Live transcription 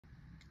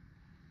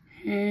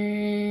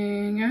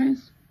Hey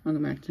guys,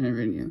 welcome back to another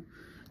video.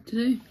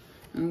 Today,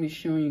 I'm going to be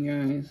showing you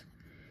guys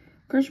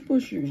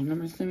Buescher's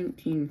number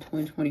 17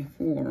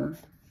 2024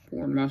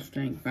 Ford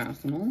Mustang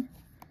Fastenal.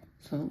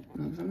 So,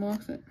 let's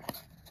unbox it.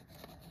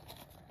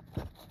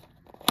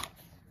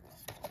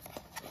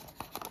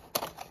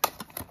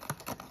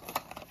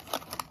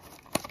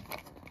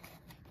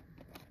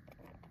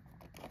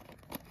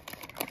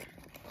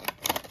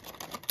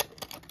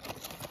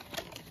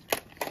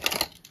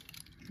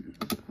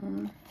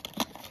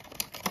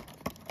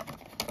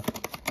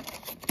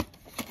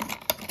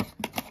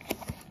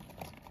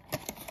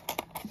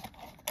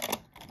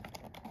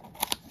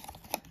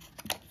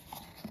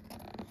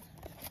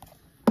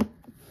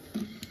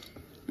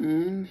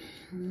 And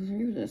let's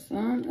review this.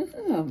 This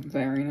is a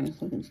very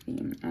nice looking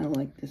scheme. I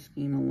like this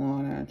scheme a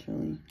lot,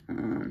 actually.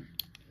 Number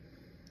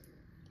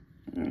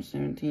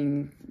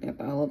 17.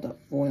 Yep, I love that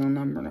foil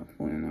number. That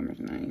foil number's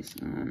nice.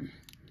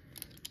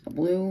 The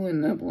blue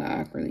and the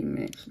black really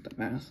mix with the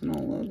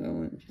Fastenal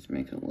logo. It just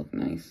makes it look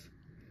nice.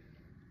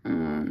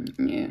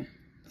 Yeah,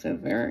 it's a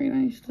very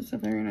nice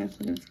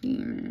looking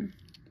scheme, man.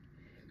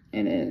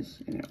 It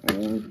is, and it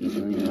always keeps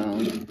doing well.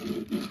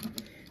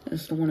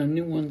 It's one of the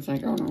new ones I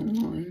got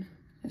online.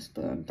 It's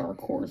the Dark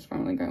Horse.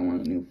 Finally got one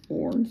of the new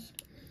Fords.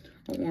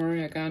 Don't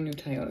worry, I got a new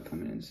Toyota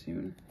coming in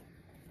soon.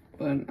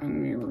 But I'm going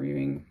to be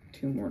reviewing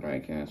 2 more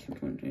diecasts for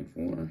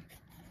 2024.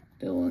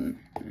 Dylan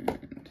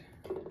and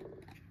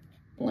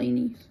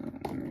Blaney. So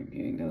I'm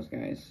reviewing those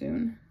guys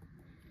soon.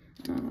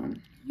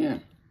 Yeah.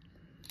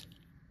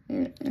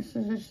 This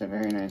is just a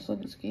very nice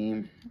looking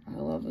scheme. I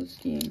love this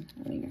scheme.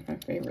 I think it's my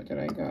favorite that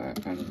I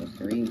got out of the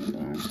 3.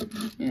 So,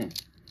 yeah.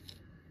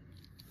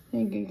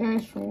 Thank you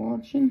guys for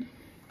watching.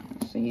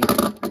 I'll see you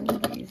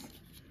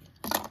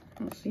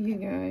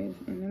guys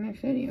in the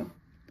next video.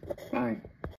 Bye.